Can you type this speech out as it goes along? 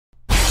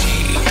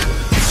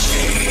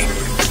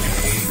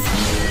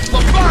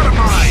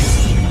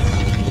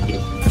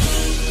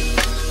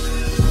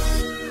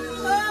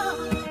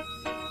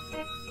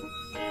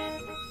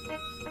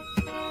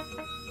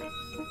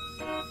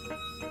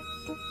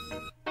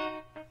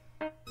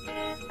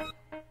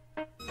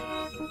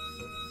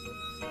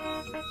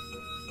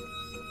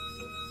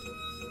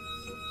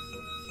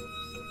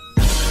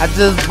I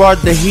just brought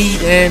the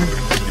heat in.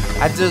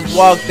 I just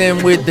walked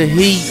in with the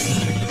heat.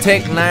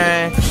 Tech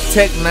 9,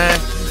 Tech 9.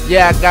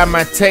 Yeah, I got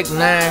my Tech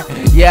 9.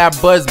 Yeah,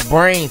 I buzz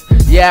brains.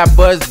 Yeah, I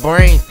buzz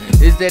brains.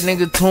 Is that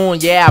nigga tune?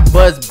 Yeah, I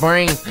buzz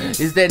brains.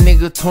 Is that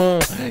nigga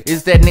tune?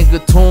 Is that nigga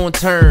tune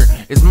turn?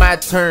 It's my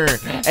turn.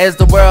 As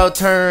the world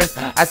turns,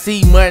 I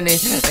see money,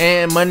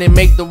 and money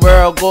make the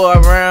world go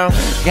around.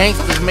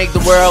 Gangsters make the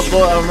world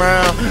go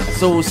around.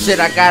 So shit,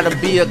 I gotta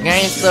be a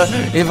gangster.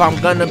 If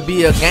I'm gonna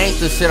be a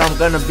gangster, shit, I'm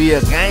gonna be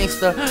a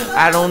gangster.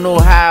 I don't know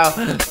how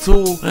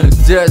to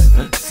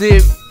just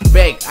sit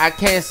back. I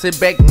can't sit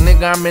back,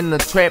 nigga, I'm in the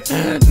trap.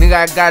 Nigga,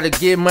 I gotta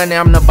get money,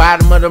 I'm the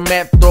bottom of the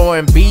map.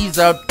 Throwing B's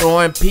up,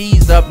 throwing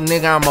P's up,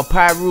 nigga, I'm a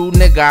Pyru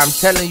nigga. I'm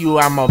telling you,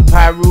 I'm a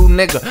Pyru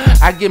nigga.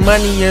 I get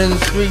money in the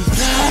streets.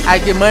 I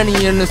get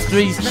money in the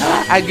streets.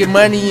 I get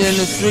money in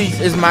the streets.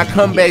 It's my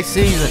comeback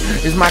season.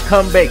 It's my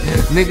comeback.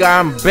 Nigga,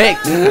 I'm back.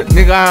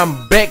 Nigga,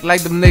 I'm back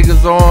like them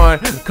niggas on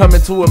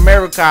Coming to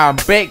America. I'm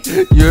back.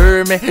 You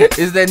heard me?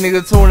 Is that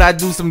nigga tune? I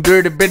do some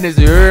dirty business.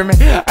 You heard me?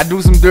 I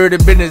do some dirty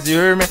business. You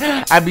heard me?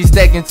 I be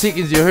stacking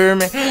chickens. You heard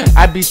me?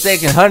 I be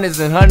stacking hundreds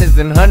and hundreds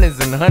and hundreds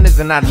and hundreds,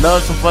 and I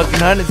love some fucking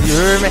hundreds. You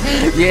heard me?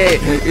 Yeah.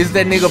 Is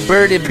that nigga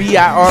Birdie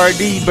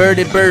B-I-R-D?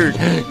 Birdie Bird.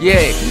 Yeah.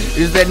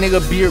 Is that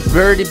nigga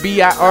Birdie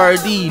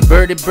B-I-R-D?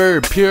 Birdie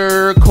Bird.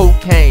 Pure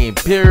cocaine.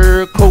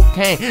 Pure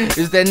cocaine.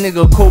 Is that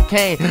nigga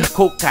cocaine?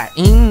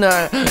 Cocaine.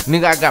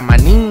 Nigga, I got my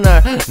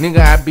Nina. Nigga,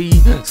 I be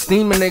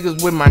steaming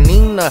niggas with my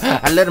Nina.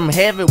 I let them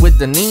have it with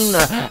the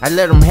Nina. I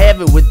let them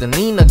have it with the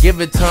Nina.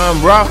 Give it to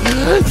him raw.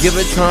 Give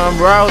it to him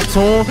raw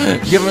tune.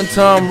 Give it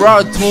to him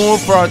raw tune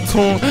for a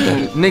tune.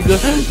 Nigga,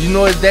 you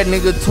know it's that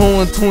nigga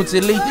tune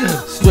chili.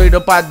 Straight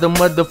up out the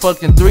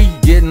motherfucking 3.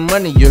 Getting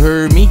money, you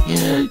heard me?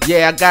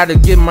 Yeah, I gotta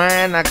get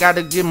mine. I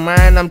gotta get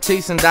mine. I'm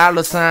chasing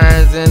dollar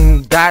signs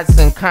and dots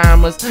and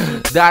commas.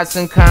 Dots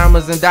and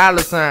commas and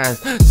dollar signs.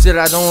 Shit,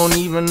 I don't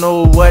even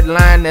know what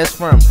line that's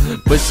from.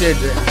 But shit,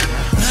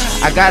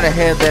 I gotta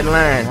have that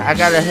line. I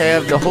gotta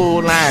have the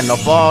whole line. The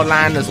fall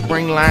line, the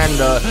spring line,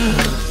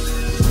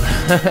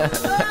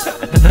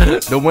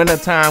 the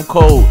wintertime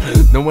cold.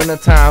 The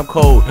wintertime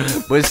cold.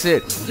 But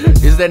shit,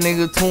 is that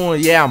nigga tune?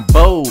 Yeah, I'm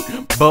bold.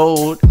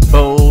 Bold,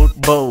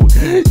 bold, bold.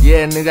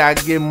 Yeah, nigga, I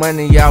get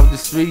money out the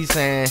streets,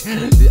 and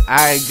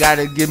I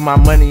gotta get my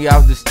money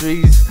out the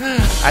streets.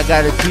 I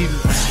gotta keep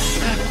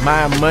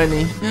my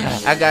money.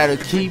 I gotta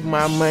keep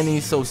my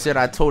money. So shit,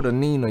 I told her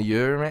Nina, you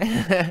heard me?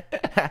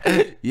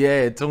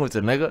 Yeah, tune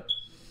to nigga.